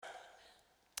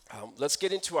Let's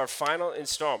get into our final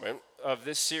installment of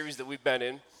this series that we've been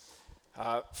in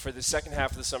for the second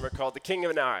half of the summer called The King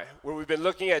and I, where we've been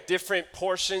looking at different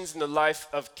portions in the life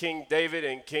of King David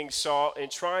and King Saul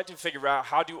and trying to figure out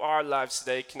how do our lives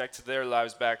today connect to their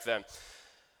lives back then.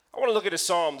 I want to look at a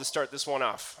psalm to start this one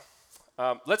off.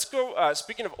 Let's go,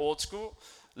 speaking of old school,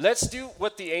 let's do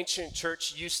what the ancient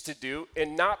church used to do,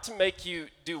 and not to make you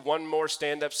do one more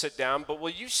stand up, sit down, but will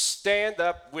you stand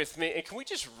up with me, and can we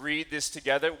just read this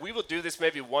together? We will do this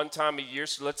maybe one time a year,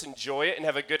 so let's enjoy it and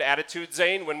have a good attitude,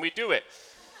 Zane, when we do it.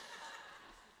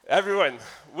 Everyone,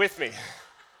 with me.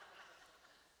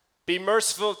 Be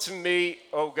merciful to me,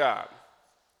 O God.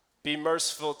 Be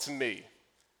merciful to me,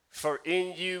 for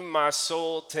in you my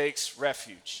soul takes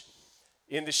refuge.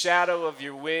 In the shadow of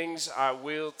your wings I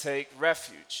will take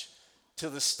refuge, till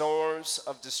the storms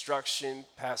of destruction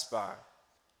pass by.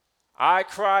 I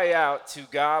cry out to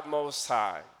God Most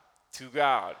High, to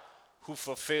God who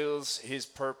fulfills his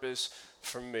purpose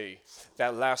for me.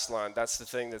 That last line, that's the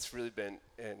thing that's really been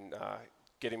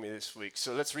getting me this week.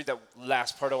 So let's read that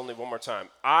last part only one more time.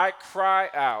 I cry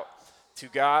out to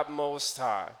God Most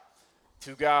High,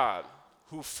 to God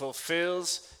who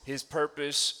fulfills his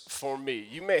purpose for me.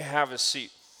 You may have a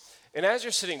seat. And as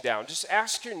you're sitting down, just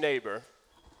ask your neighbor,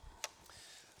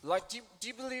 do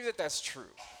you believe that that's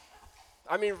true?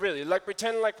 I mean, really,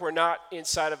 pretend like we're not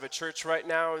inside of a church right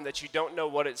now and that you don't know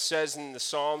what it says in the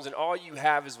Psalms and all you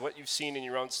have is what you've seen in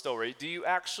your own story. Do you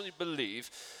actually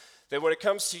believe that when it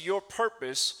comes to your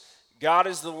purpose, God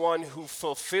is the one who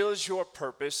fulfills your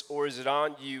purpose, or is it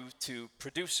on you to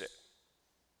produce it?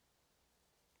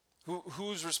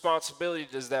 Whose responsibility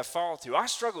does that fall to? I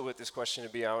struggle with this question, to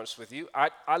be honest with you.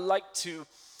 I like to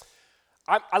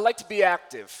be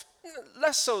active,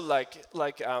 less so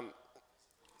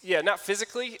not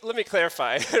physically. Let me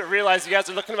clarify. I realize you guys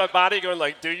are looking at my body, going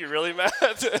like, "Do you really, Matt?"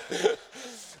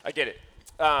 I get it.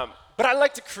 But I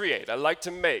like to create. I like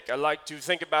to make. I like to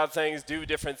think about things, do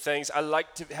different things. I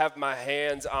like to have my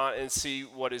hands on and see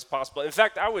what is possible. In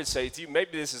fact, I would say to you,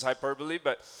 maybe this is hyperbole,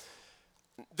 but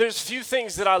there's few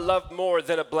things that I love more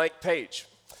than a blank page.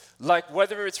 Like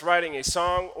whether it's writing a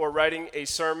song or writing a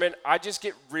sermon, I just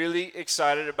get really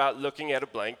excited about looking at a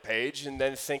blank page and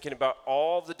then thinking about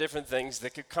all the different things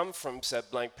that could come from said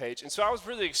blank page. And so I was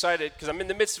really excited because I'm in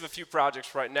the midst of a few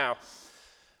projects right now.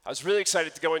 I was really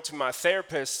excited to go into my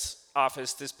therapist's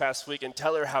office this past week and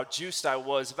tell her how juiced I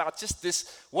was about just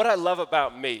this, what I love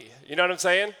about me. You know what I'm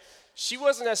saying? She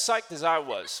wasn't as psyched as I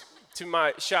was, to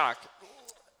my shock.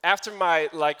 After my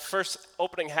first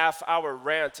opening half-hour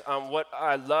rant on what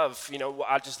I love,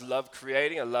 I just love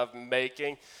creating, I love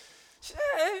making. She said,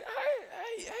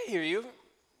 I hear you.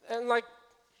 And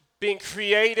being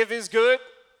creative is good.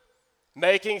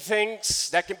 Making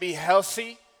things that can be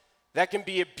healthy, that can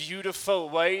be a beautiful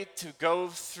way to go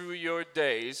through your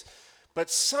days.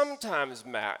 But sometimes,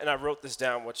 Matt, and I wrote this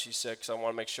down, what she said, because I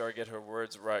want to make sure I get her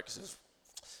words right.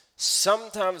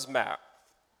 Sometimes, Matt,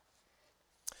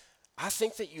 I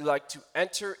think that you like to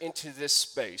enter into this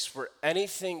space where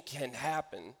anything can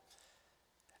happen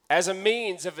as a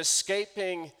means of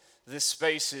escaping the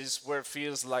spaces where it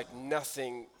feels like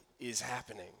nothing is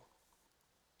happening.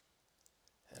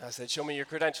 And I said, show me your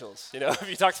credentials. If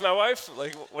you talk to my wife,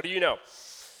 what do you know?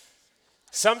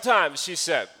 Sometimes, she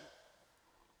said,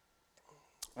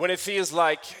 when it feels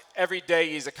like every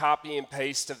day is a copy and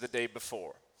paste of the day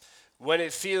before, when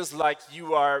it feels like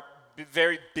you are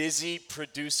very busy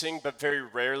producing but very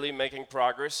rarely making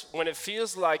progress, when it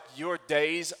feels like your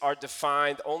days are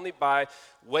defined only by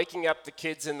waking up the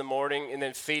kids in the morning and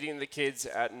then feeding the kids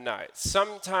at night.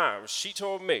 Sometimes, she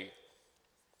told me,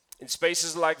 in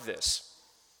spaces like this,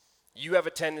 you have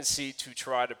a tendency to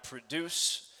try to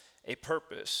produce a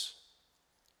purpose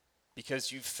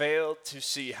because you failed to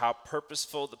see how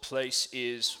purposeful the place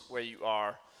is where you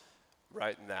are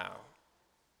right now.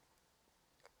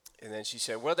 And then she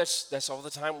said, well, that's all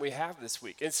the time we have this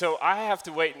week. And so I have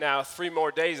to wait now 3 more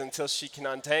days until she can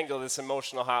untangle this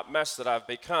emotional hot mess that I've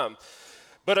become.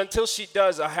 But until she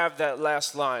does, I have that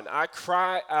last line. I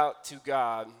cry out to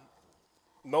God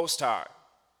Most High,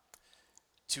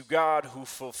 to God who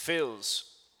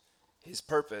fulfills his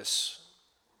purpose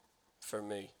for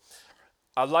me.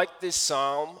 I like this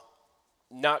psalm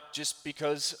not just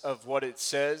because of what it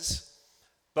says,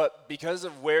 but because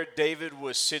of where David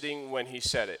was sitting when he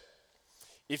said it.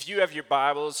 If you have your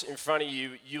Bibles in front of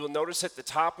you, you will notice at the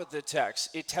top of the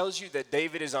text, it tells you that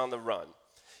David is on the run.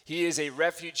 He is a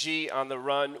refugee on the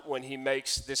run when he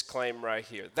makes this claim right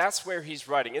here. That's where he's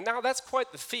writing. And now that's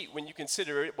quite the feat when you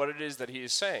consider what it is that he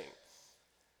is saying.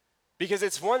 Because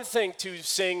it's one thing to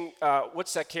sing,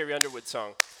 what's that Carrie Underwood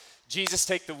song? Jesus,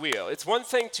 take the wheel. It's one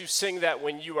thing to sing that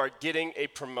when you are getting a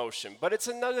promotion, but it's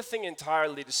another thing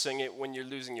entirely to sing it when you're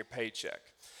losing your paycheck.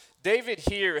 David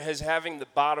here is having the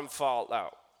bottom fall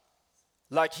out.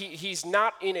 Like he's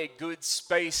not in a good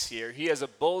space here. He has a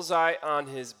bullseye on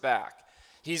his back.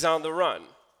 He's on the run.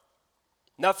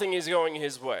 Nothing is going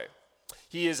his way.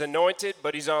 He is anointed,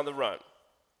 but he's on the run.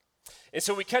 And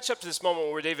so we catch up to this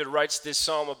moment where David writes this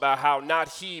psalm about how not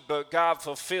he, but God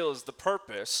fulfills the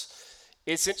purpose.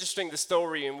 It's interesting the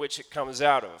story in which it comes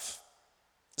out of.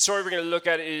 The story we're going to look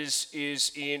at is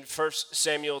in 1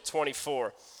 Samuel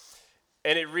 24.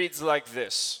 And it reads like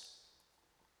this.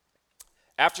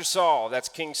 After Saul, that's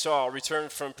King Saul,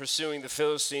 returned from pursuing the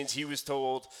Philistines, he was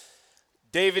told,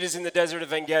 David is in the desert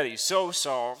of En-Gedi. So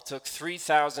Saul took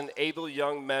 3,000 able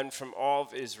young men from all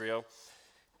of Israel,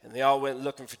 and they all went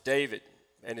looking for David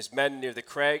and his men near the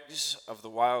crags of the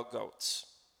wild goats.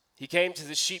 He came to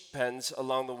the sheep pens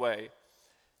along the way,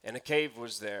 and a cave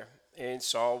was there, and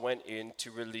Saul went in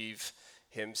to relieve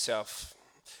himself.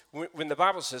 When the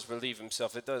Bible says relieve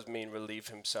himself, it does mean relieve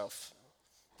himself.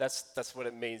 That's what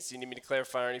it means. Do you need me to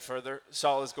clarify any further?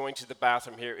 Saul is going to the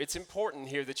bathroom here. It's important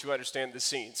here that you understand the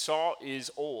scene. Saul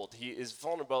is old. He is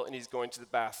vulnerable, and he's going to the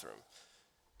bathroom.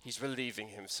 He's relieving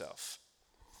himself.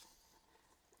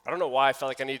 I don't know why I felt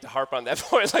like I needed to harp on that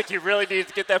point. Like you really need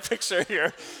to get that picture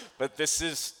here. But this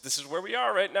is where we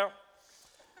are right now.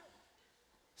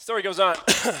 Story goes on.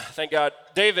 Thank God.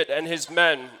 David and his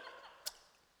men,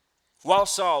 while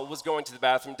Saul was going to the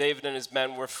bathroom, David and his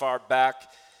men were far back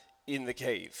in the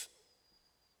cave.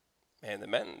 And the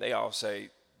men, they all say,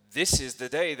 this is the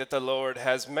day that the Lord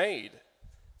has made.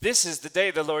 This is the day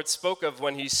the Lord spoke of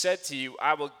when he said to you,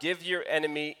 I will give your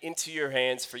enemy into your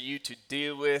hands for you to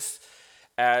deal with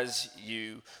as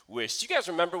you wish. Do you guys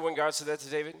remember when God said that to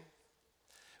David?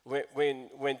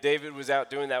 When David was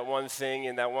out doing that one thing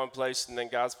in that one place, and then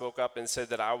God spoke up and said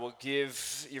that I will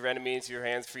give your enemy into your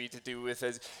hands for you to do with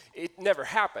as it never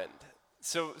happened.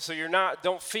 So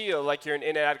don't feel like you're an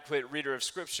inadequate reader of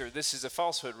Scripture. This is a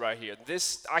falsehood right here.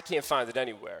 I can't find it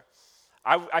anywhere.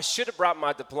 I should have brought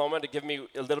my diploma to give me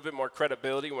a little bit more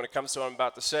credibility when it comes to what I'm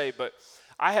about to say, but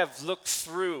I have looked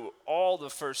through all the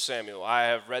 1 Samuel. I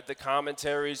have read the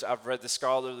commentaries, I've read the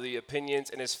scholarly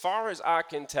opinions, and as far as I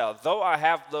can tell, though I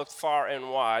have looked far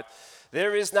and wide,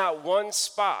 there is not one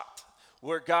spot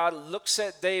where God looks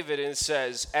at David and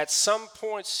says, at some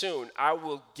point soon, I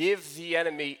will give the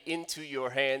enemy into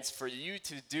your hands for you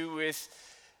to do with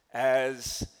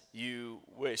as you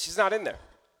wish. He's not in there.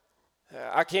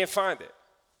 I can't find it.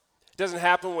 It doesn't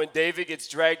happen when David gets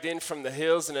dragged in from the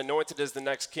hills and anointed as the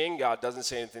next king. God doesn't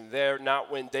say anything there.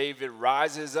 Not when David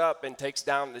rises up and takes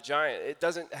down the giant. It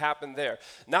doesn't happen there.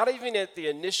 Not even at the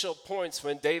initial points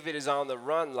when David is on the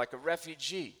run like a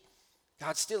refugee.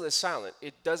 God still is silent.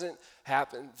 It doesn't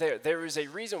happen there. There is a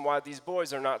reason why these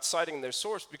boys are not citing their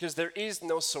source, because there is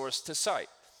no source to cite.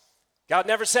 God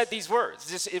never said these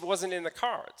words. It wasn't in the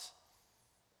cards.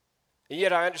 And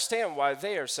yet I understand why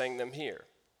they are saying them here.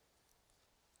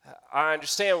 I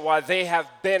understand why they have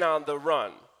been on the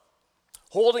run,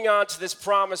 holding on to this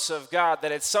promise of God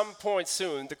that at some point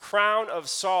soon, the crown of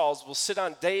Saul's will sit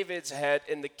on David's head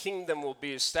and the kingdom will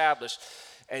be established.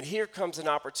 And here comes an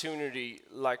opportunity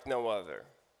like no other.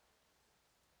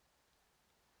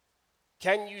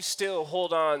 Can you still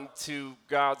hold on to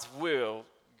God's will,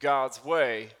 God's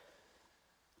way,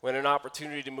 when an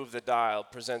opportunity to move the dial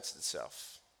presents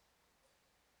itself?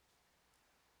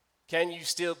 Can you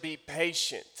still be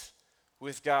patient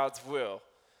with God's will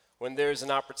when there's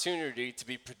an opportunity to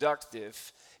be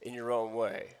productive in your own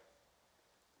way?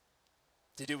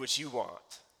 To do what you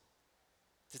want,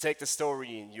 to take the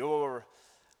story in your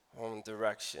own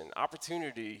direction.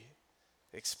 Opportunity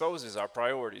exposes our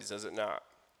priorities, does it not?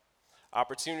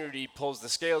 Opportunity pulls the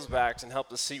scales back and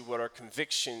helps us see what our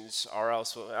convictions are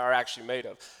actually made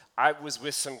of. I was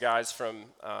with some guys from,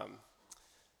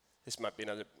 this might be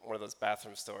another one of those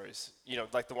bathroom stories,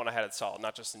 like the one I had at Saul,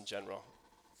 not just in general.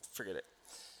 Forget it.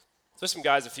 So some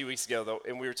guys a few weeks ago, though,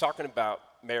 and we were talking about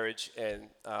marriage and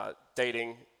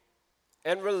dating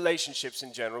and relationships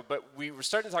in general, but we were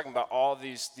starting to talk about all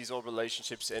these old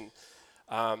relationships, and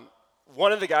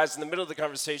one of the guys in the middle of the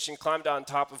conversation climbed on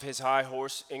top of his high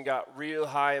horse and got real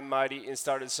high and mighty and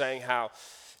started saying how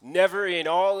never in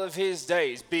all of his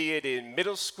days, be it in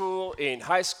middle school, in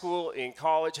high school, in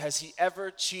college, has he ever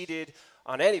cheated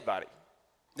on anybody.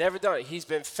 Never done it. He's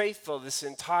been faithful this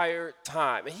entire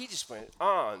time. And he just went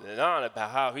on and on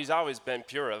about how he's always been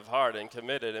pure of heart and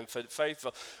committed and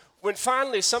faithful. When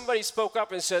finally somebody spoke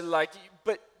up and said,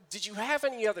 but did you have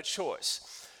any other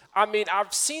choice? I mean,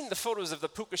 I've seen the photos of the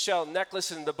puka shell necklace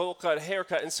and the bowl cut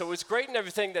haircut, and so it's great and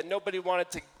everything that nobody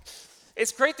wanted to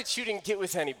It's great that you didn't get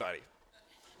with anybody,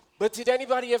 but did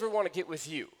anybody ever want to get with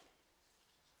you?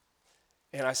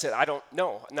 And I said, I don't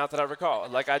know, not that I recall.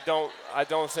 Like, I don't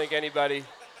think anybody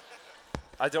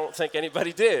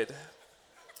did,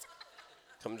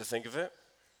 come to think of it.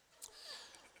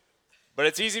 But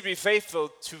it's easy to be faithful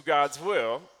to God's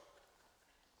will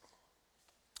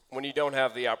when you don't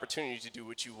have the opportunity to do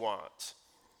what you want.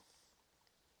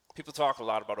 People talk a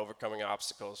lot about overcoming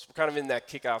obstacles. We're kind of in that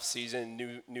kickoff season,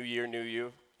 new year, new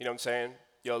you. You know what I'm saying?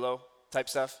 YOLO type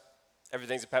stuff.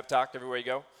 Everything's a pep talk everywhere you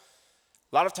go.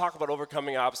 A lot of talk about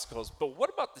overcoming obstacles, but what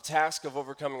about the task of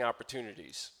overcoming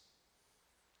opportunities?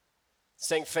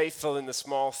 Staying faithful in the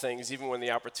small things, even when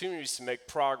the opportunities to make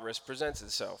progress presents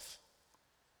itself.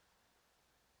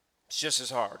 It's just as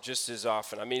hard, just as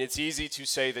often. I mean, it's easy to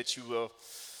say that you will,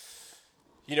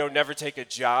 never take a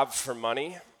job for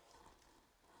money.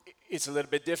 It's a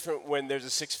little bit different when there's a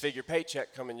six-figure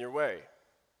paycheck coming your way.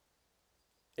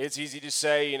 It's easy to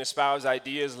say and espouse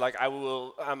ideas like,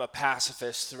 I'm a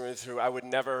pacifist through and through. I would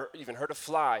never even hurt a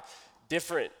fly.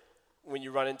 Different when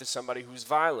you run into somebody who's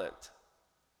violent.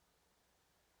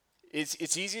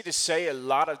 It's easy to say a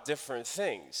lot of different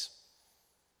things.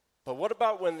 But what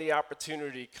about when the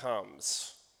opportunity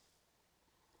comes?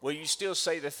 Will you still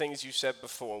say the things you said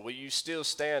before? Will you still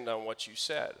stand on what you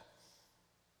said?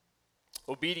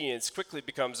 Obedience quickly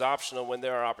becomes optional when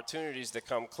there are opportunities that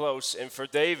come close. And for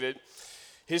David,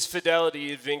 his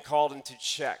fidelity is being called into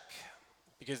check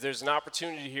because there's an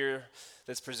opportunity here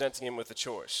that's presenting him with a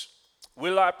choice.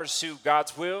 Will I pursue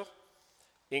God's will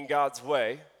in God's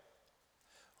way,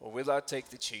 or will I take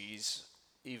the cheese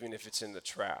even if it's in the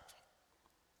trap?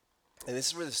 And this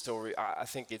is where the story, I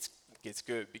think gets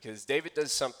good, because David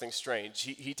does something strange.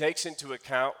 He takes into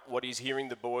account what he's hearing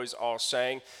the boys all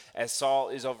saying as Saul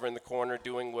is over in the corner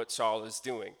doing what Saul is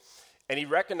doing. And he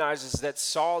recognizes that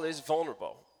Saul is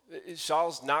vulnerable.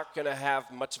 Saul's not going to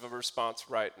have much of a response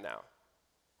right now.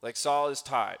 Like, Saul is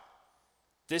tied.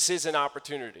 This is an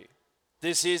opportunity.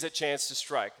 This is a chance to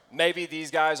strike. Maybe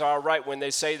these guys are right when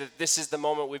they say that this is the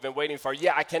moment we've been waiting for.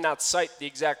 Yeah, I cannot cite the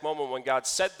exact moment when God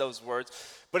said those words,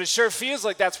 but it sure feels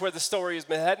like that's where the story has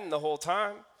been heading the whole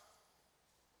time.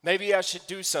 Maybe I should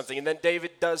do something. And then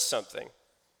David does something.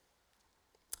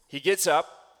 He gets up,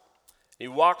 he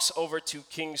walks over to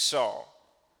King Saul.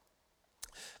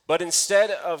 But instead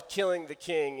of killing the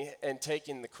king and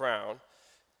taking the crown,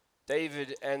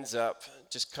 David ends up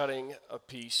just cutting a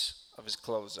piece of his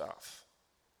clothes off.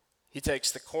 He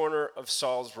takes the corner of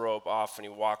Saul's robe off and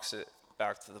he walks it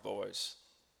back to the boys.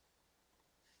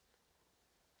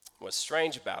 What's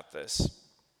strange about this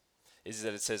is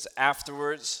that it says,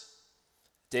 afterwards,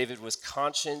 David was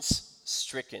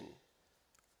conscience-stricken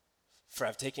for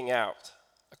taking out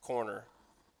a corner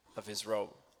of his robe.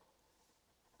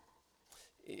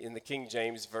 In the King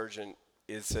James Version,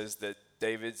 it says that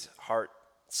David's heart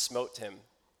smote him.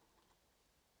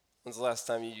 When's the last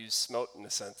time you used smote in a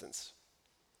sentence?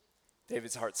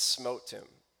 David's heart smote him.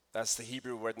 That's the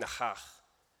Hebrew word nachach.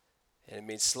 And it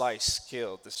means slice,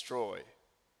 kill, destroy,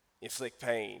 inflict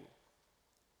pain.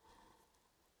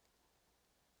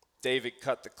 David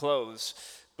cut the clothes,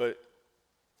 but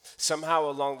somehow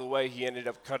along the way he ended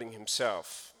up cutting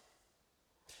himself.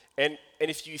 And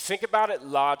if you think about it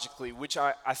logically, which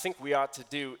I think we ought to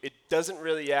do, it doesn't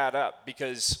really add up,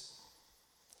 because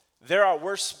there are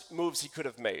worse moves he could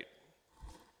have made.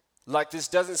 Like, this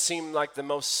doesn't seem like the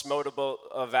most smotable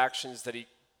of actions that he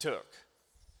took.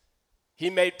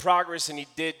 He made progress and he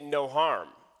did no harm,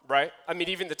 right? I mean,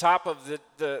 even the top of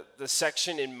the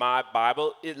section in my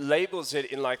Bible, it labels it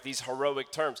in like these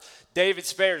heroic terms. David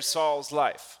spares Saul's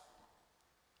life.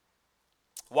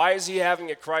 Why is he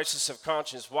having a crisis of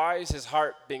conscience? Why is his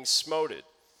heart being smoted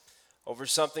over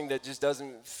something that just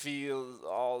doesn't feel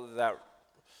all that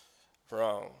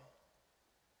wrong?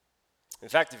 In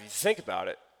fact, if you think about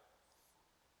it,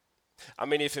 I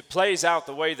mean, if it plays out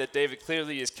the way that David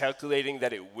clearly is calculating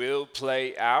that it will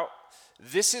play out,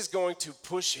 this is going to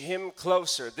push him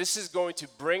closer. This is going to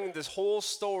bring this whole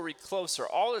story closer.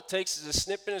 All it takes is a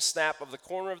snip and a snap of the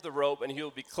corner of the robe, and he'll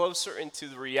be closer into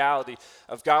the reality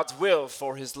of God's will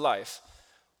for his life.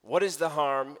 What is the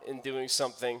harm in doing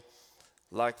something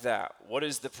like that? What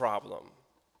is the problem?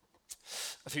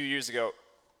 A few years ago,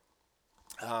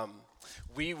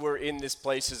 we were in this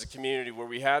place as a community where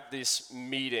we had these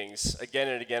meetings again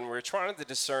and again. We were trying to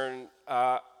discern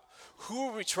who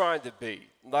are we trying to be?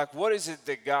 Like, what is it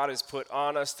that God has put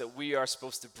on us that we are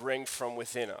supposed to bring from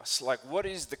within us? Like, what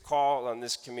is the call on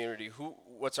this community?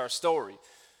 What's our story?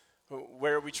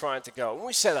 Where are we trying to go? And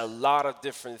we said a lot of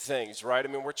different things, right? I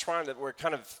mean, we're kind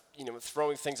of,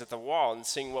 throwing things at the wall and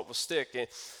seeing what will stick. And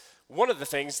One of the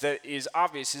things that is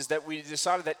obvious is that we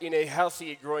decided that in a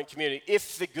healthy and growing community,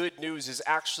 if the good news is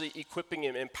actually equipping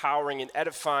and empowering and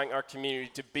edifying our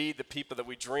community to be the people that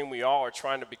we dream we all are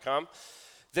trying to become,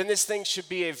 then this thing should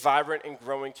be a vibrant and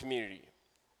growing community.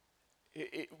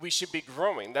 We should be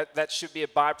growing. That should be a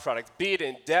byproduct. Be it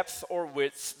in depth or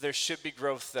width, there should be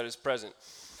growth that is present.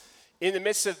 In the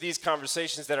midst of these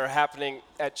conversations that are happening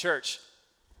at church,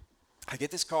 I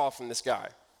get this call from this guy.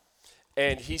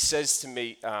 And he says to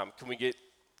me, can we get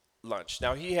lunch?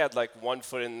 Now, he had like 1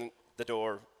 foot in the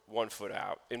door, 1 foot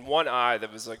out, in one eye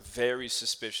that was like very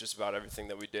suspicious about everything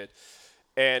that we did.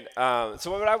 And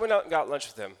so I went out and got lunch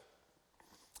with him.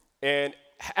 And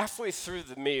halfway through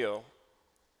the meal,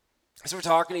 as we're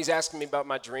talking, he's asking me about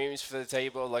my dreams for the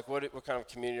table, like what kind of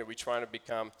community are we trying to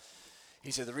become?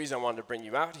 He said, the reason I wanted to bring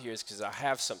you out here is because I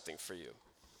have something for you.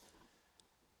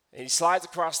 And he slides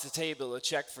across the table a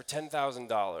check for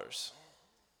 $10,000.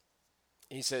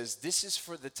 He says, this is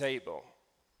for the table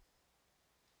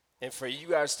and for you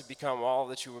guys to become all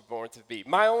that you were born to be.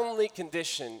 My only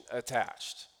condition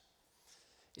attached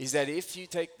is that if you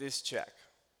take this check,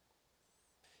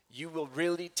 you will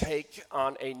really take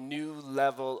on a new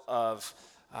level of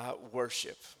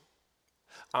worship.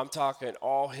 I'm talking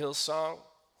all Hillsong.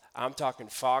 I'm talking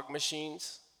fog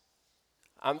machines.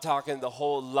 I'm talking the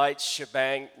whole light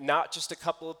shebang, not just a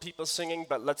couple of people singing,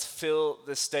 but let's fill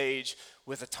the stage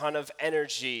with a ton of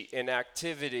energy and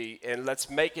activity, and let's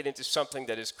make it into something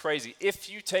that is crazy. If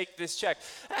you take this check,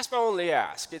 that's my only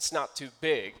ask. It's not too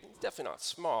big, it's definitely not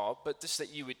small, but just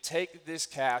that you would take this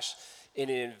cash and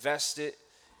invest it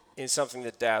in something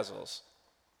that dazzles.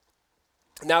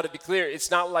 Now, to be clear, it's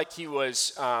not like he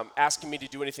was asking me to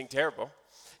do anything terrible.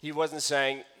 He wasn't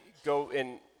saying, go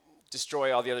and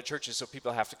destroy all the other churches so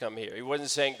people have to come here. He wasn't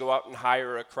saying, go out and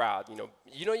hire a crowd.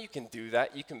 You know you can do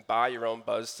that. You can buy your own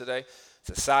buzz today.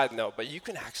 It's a side note, but you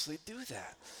can actually do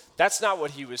that. That's not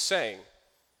what he was saying.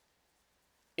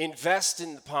 Invest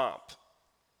in the pomp.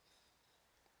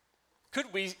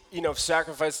 Could we,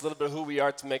 sacrifice a little bit of who we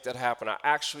are to make that happen? I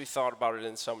actually thought about it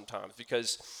in some times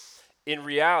because in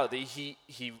reality,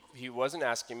 he wasn't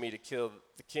asking me to kill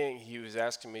the king. He was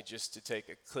asking me just to take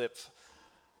a clip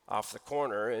off the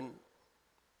corner, and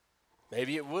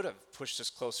maybe it would have pushed us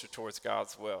closer towards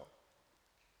God's will.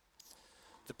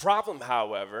 The problem,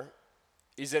 however,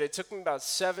 is that it took me about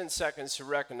 7 seconds to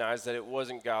recognize that it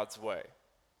wasn't God's way.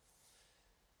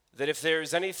 That if there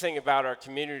is anything about our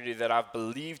community that I've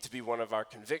believed to be one of our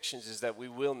convictions is that we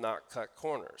will not cut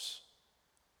corners.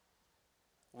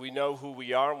 We know who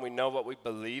we are and we know what we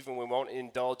believe, and we won't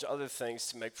indulge other things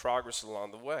to make progress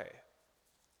along the way.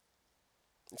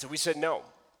 And so we said no.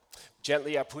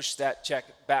 Gently, I pushed that check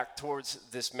back towards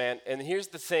this man. And here's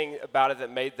the thing about it that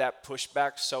made that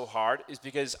pushback so hard is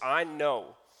because I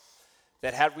know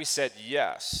that had we said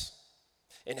yes,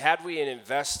 and had we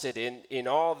invested in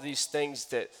all these things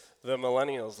that the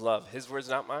millennials love, his words,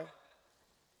 not mine,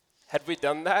 had we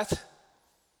done that,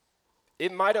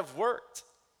 it might have worked.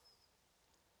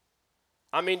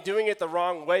 I mean, doing it the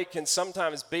wrong way can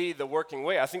sometimes be the working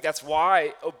way. I think that's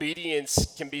why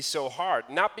obedience can be so hard.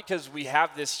 Not because we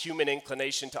have this human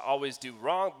inclination to always do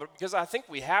wrong, but because I think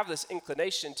we have this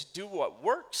inclination to do what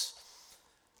works.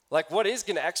 Like, what is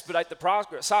going to expedite the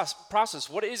process?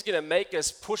 What is going to make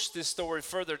us push this story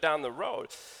further down the road?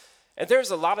 And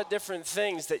there's a lot of different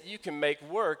things that you can make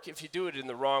work if you do it in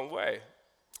the wrong way.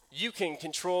 You can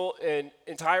control an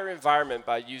entire environment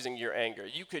by using your anger.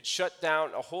 You could shut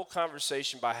down a whole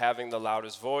conversation by having the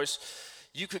loudest voice.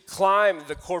 You could climb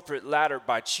the corporate ladder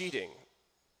by cheating,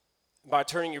 by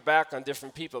turning your back on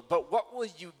different people. But what will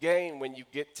you gain when you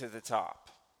get to the top?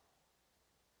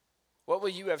 What will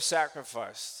you have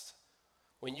sacrificed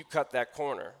when you cut that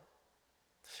corner?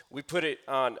 We put it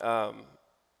on,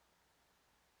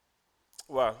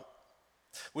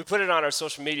 we put it on our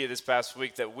social media this past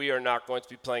week that we are not going to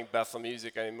be playing Bethel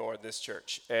music anymore in this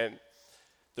church. And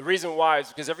the reason why is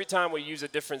because every time we use a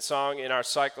different song in our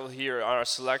cycle here on our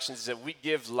selections is that we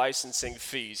give licensing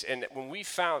fees. And when we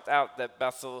found out that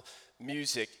Bethel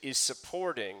music is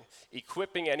supporting,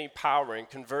 equipping, and empowering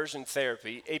conversion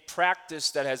therapy, a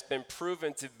practice that has been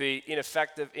proven to be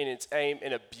ineffective in its aim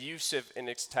and abusive in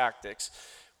its tactics,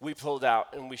 we pulled out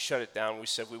and we shut it down. We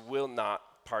said we will not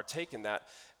partake in that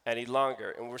any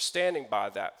longer, and we're standing by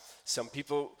that. Some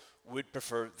people would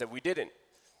prefer that we didn't.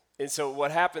 And so what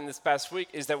happened this past week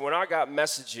is that when I got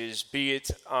messages, be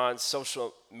it on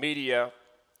social media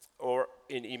or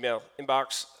in email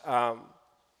inbox,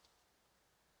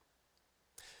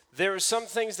 there are some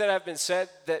things that have been said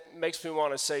that makes me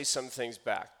want to say some things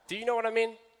back. Do you know what I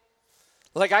mean?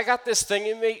 Like, I got this thing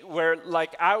in me where,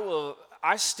 like,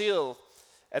 I still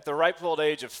at the ripe old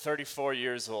age of 34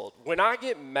 years old, when I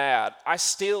get mad, I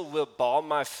still will ball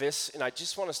my fists and I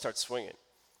just want to start swinging.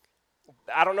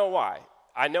 I don't know why.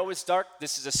 I know it's dark.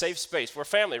 This is a safe space. We're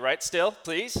family, right? Still,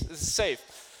 please? This is safe.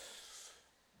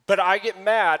 But I get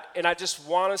mad and I just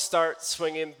want to start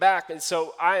swinging back. And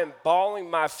so I am balling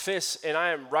my fists and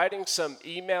I am writing some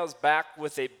emails back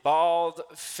with a balled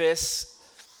fist.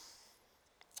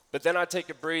 But then I take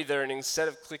a breather and instead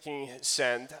of clicking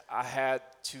send, I had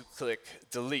to click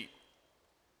delete.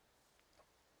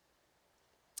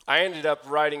 I ended up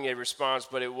writing a response,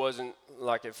 but it wasn't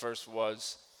like it first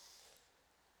was.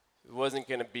 It wasn't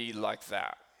going to be like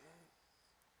that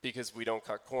because we don't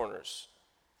cut corners.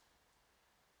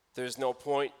 There's no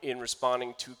point in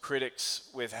responding to critics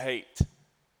with hate. It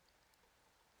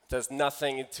does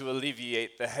nothing to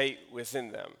alleviate the hate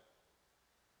within them.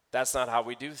 That's not how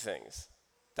we do things.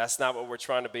 That's not what we're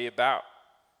trying to be about.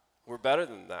 We're better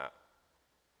than that.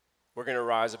 We're going to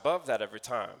rise above that every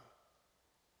time.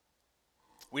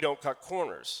 We don't cut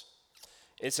corners.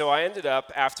 And so I ended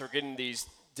up, after getting these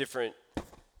different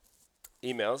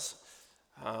emails,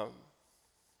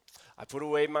 I put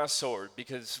away my sword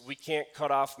because we can't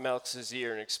cut off Melchizedek's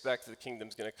ear and expect the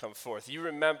kingdom's going to come forth. You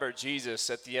remember Jesus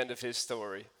at the end of his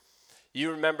story.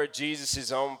 You remember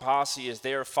Jesus' own posse as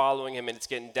they are following him and it's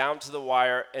getting down to the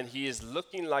wire and he is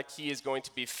looking like he is going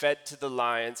to be fed to the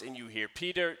lions, and you hear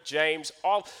Peter, James,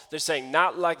 all, they're saying,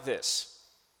 not like this.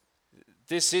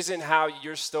 This isn't how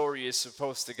your story is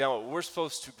supposed to go. We're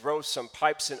supposed to grow some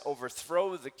pipes and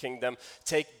overthrow the kingdom,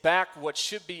 take back what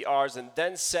should be ours, and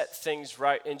then set things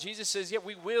right. And Jesus says, yeah,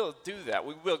 we will do that.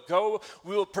 We will go,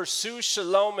 we will pursue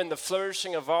shalom and the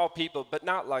flourishing of all people, but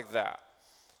not like that.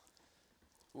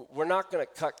 We're not going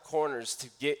to cut corners to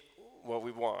get what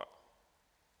we want.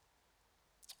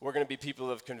 We're going to be people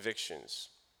of convictions.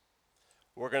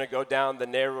 We're going to go down the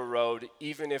narrow road,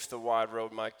 even if the wide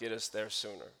road might get us there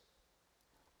sooner.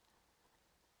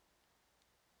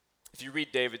 If you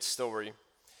read David's story,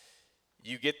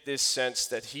 you get this sense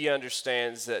that he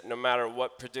understands that no matter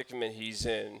what predicament he's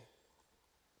in,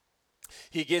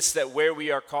 he gets that where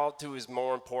we are called to is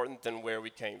more important than where we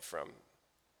came from.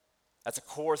 That's a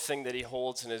core thing that he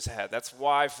holds in his head. That's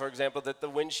why, for example, that the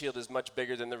windshield is much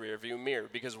bigger than the rearview mirror,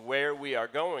 because where we are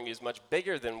going is much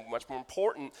bigger than, much more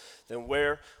important than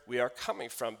where we are coming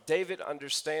from. David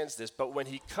understands this, but when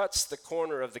he cuts the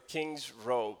corner of the king's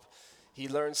robe, he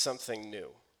learns something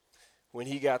new. When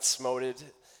he got smoted,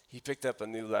 he picked up a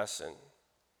new lesson.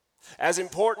 As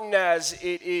important as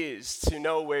it is to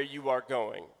know where you are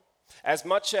going, as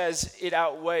much as it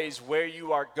outweighs where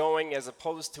you are going as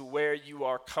opposed to where you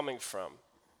are coming from,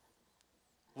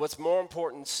 what's more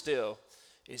important still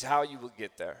is how you will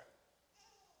get there,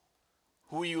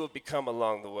 who you will become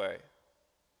along the way.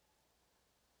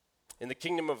 In the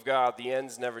kingdom of God, the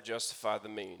ends never justify the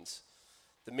means.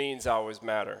 The means always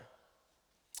matter.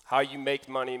 How you make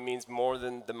money means more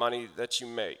than the money that you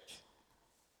make.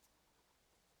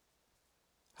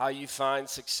 How you find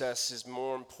success is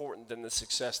more important than the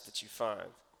success that you find.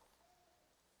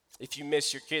 If you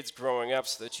miss your kids growing up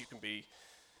so that you can be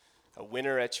a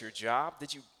winner at your job,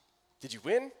 did you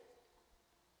win?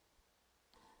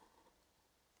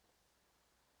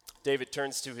 David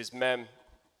turns to his men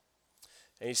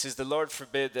and he says, "The Lord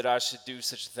forbid that I should do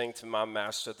such a thing to my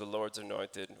master, the Lord's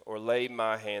anointed, or lay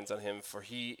my hands on him, for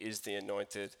he is the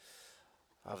anointed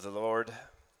of the Lord,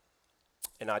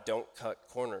 and I don't cut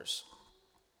corners.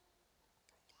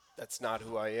 That's not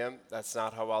who I am. That's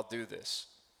not how I'll do this.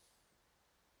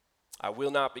 I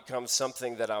will not become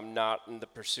something that I'm not in the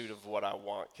pursuit of what I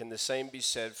want." Can the same be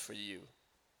said for you?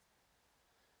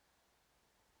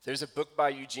 There's a book by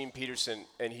Eugene Peterson,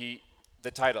 and the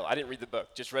title, I didn't read the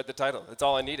book, just read the title. That's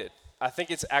all I needed. I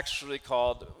think it's actually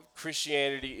called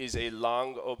Christianity is a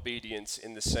Long Obedience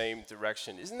in the Same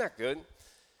Direction. Isn't that good?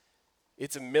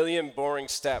 It's a million boring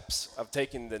steps of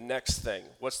taking the next thing.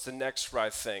 What's the next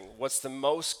right thing? What's the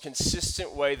most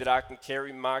consistent way that I can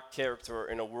carry my character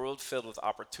in a world filled with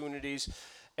opportunities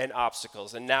and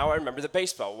obstacles? And now I remember the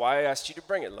baseball. Why I asked you to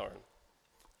bring it, Lauren.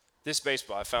 This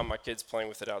baseball, I found my kids playing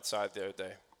with it outside the other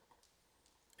day.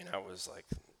 And I was like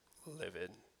livid.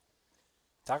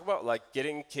 Talk about like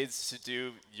getting kids to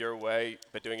do your way,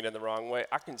 but doing it in the wrong way.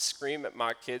 I can scream at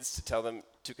my kids to tell them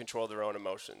to control their own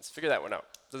emotions. Figure that one out.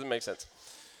 Doesn't make sense.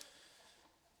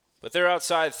 But they're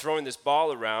outside throwing this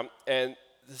ball around, and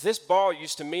this ball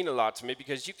used to mean a lot to me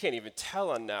because you can't even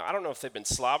tell on now. I don't know if they've been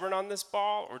slobbering on this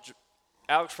ball or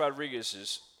Alex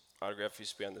Rodriguez's autograph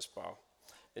used to be on this ball.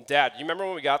 And Dad, you remember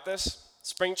when we got this?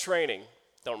 Spring training.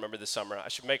 Don't remember the summer. I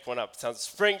should make one up. It sounds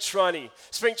spring training,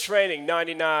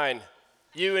 99.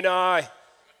 You and I.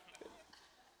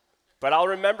 But I'll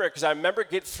remember it because I remember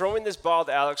throwing this ball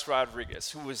to Alex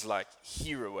Rodriguez, who was like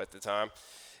hero at the time.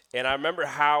 And I remember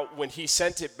how when he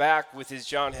sent it back with his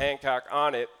John Hancock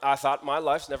on it, I thought my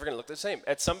life's never going to look the same.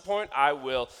 At some point, I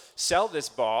will sell this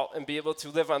ball and be able to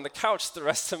live on the couch the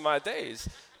rest of my days.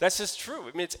 That's just true.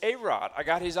 I mean, it's A-Rod. I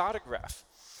got his autograph.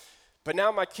 But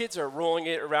now my kids are rolling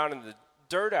it around in the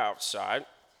dirt outside.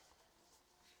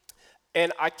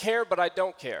 And I care, but I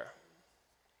don't care.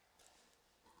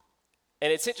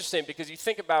 And it's interesting because you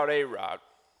think about A-Rod,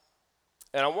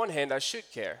 and on one hand, I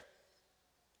should care.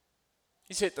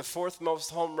 He's hit the fourth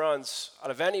most home runs out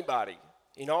of anybody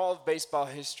in all of baseball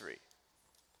history.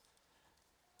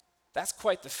 That's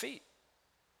quite the feat.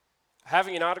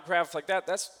 Having an autograph like that,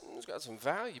 that's got some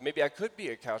value. Maybe I could be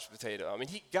a couch potato. I mean,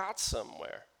 he got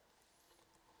somewhere.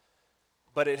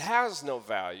 But it has no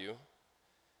value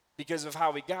because of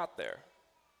how he got there.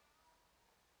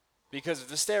 Because of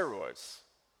the steroids.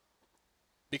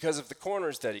 Because of the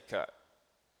corners that he cut.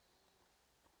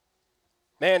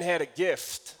 Man had a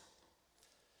gift.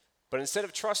 But instead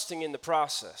of trusting in the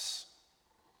process,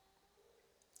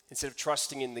 instead of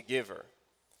trusting in the giver,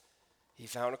 he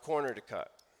found a corner to cut.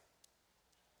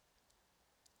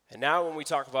 And now when we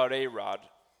talk about A-Rod,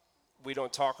 we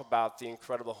don't talk about the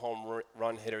incredible home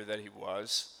run hitter that he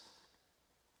was.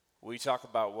 We talk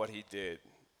about what he did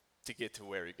to get to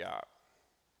where he got.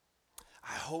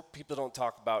 I hope people don't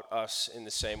talk about us in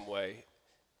the same way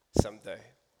someday.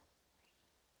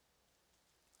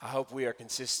 I hope we are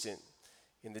consistent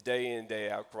in the day in,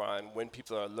 day out grind when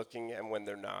people are looking and when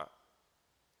they're not.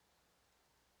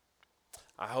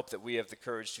 I hope that we have the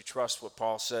courage to trust what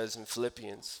Paul says in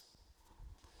Philippians.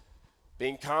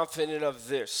 Being confident of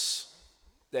this,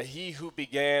 that he who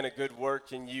began a good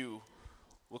work in you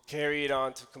will carry it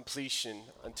on to completion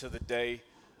until the day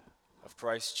of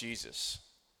Christ Jesus.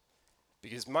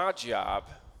 Because my job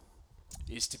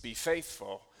is to be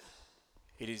faithful.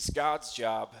 It is God's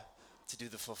job to do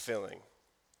the fulfilling.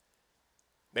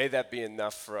 May that be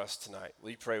enough for us tonight.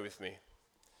 Will you pray with me?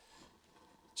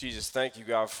 Jesus, thank you,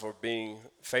 God, for being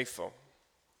faithful.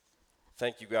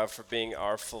 Thank you, God, for being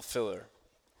our fulfiller.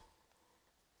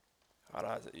 God,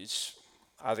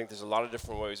 I think there's a lot of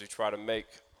different ways we try to make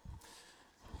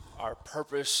our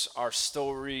purpose, our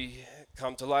story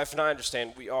come to life. And I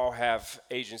understand we all have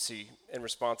agency and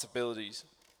responsibilities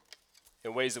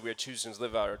in ways that we are choosing to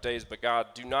live out our days. But God,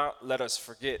 do not let us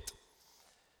forget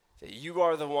that you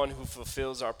are the one who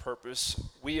fulfills our purpose.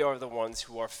 We are the ones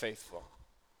who are faithful.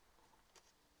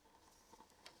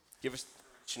 Give us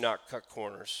to not cut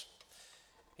corners.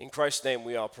 In Christ's name,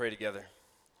 we all pray together.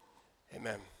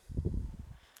 Amen.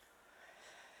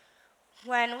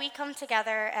 When we come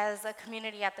together as a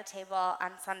community at the table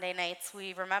on Sunday nights,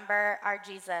 we remember our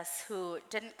Jesus who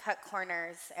didn't cut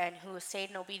corners and who stayed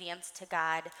in obedience to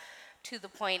God to the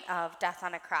point of death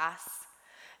on a cross.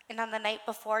 And on the night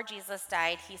before Jesus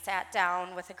died, he sat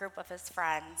down with a group of his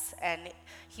friends and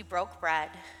he broke bread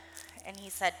and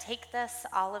he said, "Take this,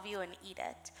 all of you, and eat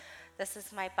it. This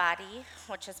is my body,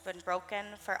 which has been broken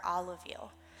for all of you.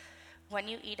 When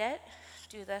you eat it,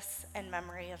 do this in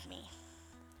memory of me."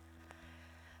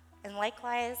 And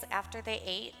likewise, after they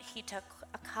ate, he took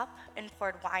a cup and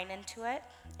poured wine into it,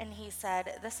 and he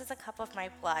said, "This is a cup of my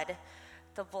blood,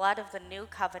 the blood of the new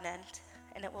covenant,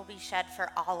 and it will be shed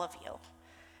for all of you.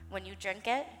 When you drink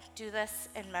it, do this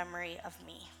in memory of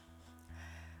me."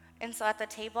 And so at the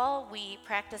table, we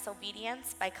practice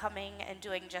obedience by coming and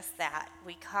doing just that.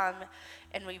 We come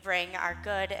and we bring our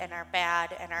good and our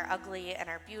bad and our ugly and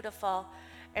our beautiful,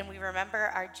 and we remember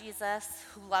our Jesus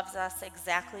who loves us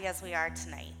exactly as we are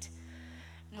tonight.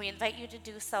 And we invite you to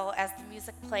do so as the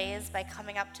music plays by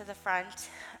coming up to the front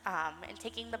and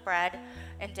taking the bread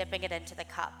and dipping it into the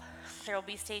cup. There will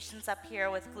be stations up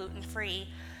here with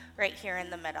gluten-free right here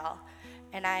in the middle.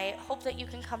 And I hope that you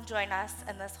can come join us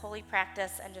in this holy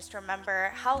practice and just remember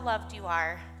how loved you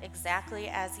are exactly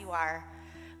as you are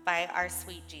by our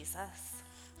sweet Jesus.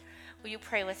 Will you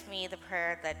pray with me the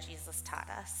prayer that Jesus taught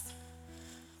us?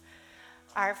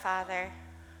 Our Father,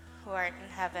 who art in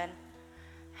heaven,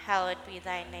 hallowed be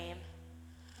thy name.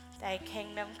 Thy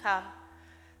kingdom come,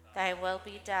 thy will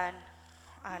be done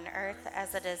on earth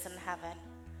as it is in heaven.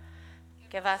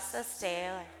 Give us this day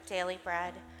our daily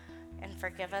bread, and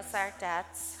forgive us our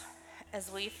debts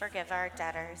as we forgive our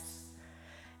debtors.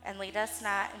 And lead us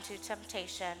not into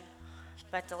temptation,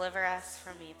 but deliver us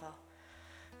from evil.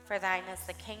 For thine is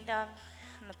the kingdom,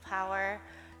 and the power,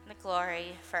 and the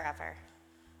glory forever.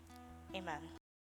 Amen.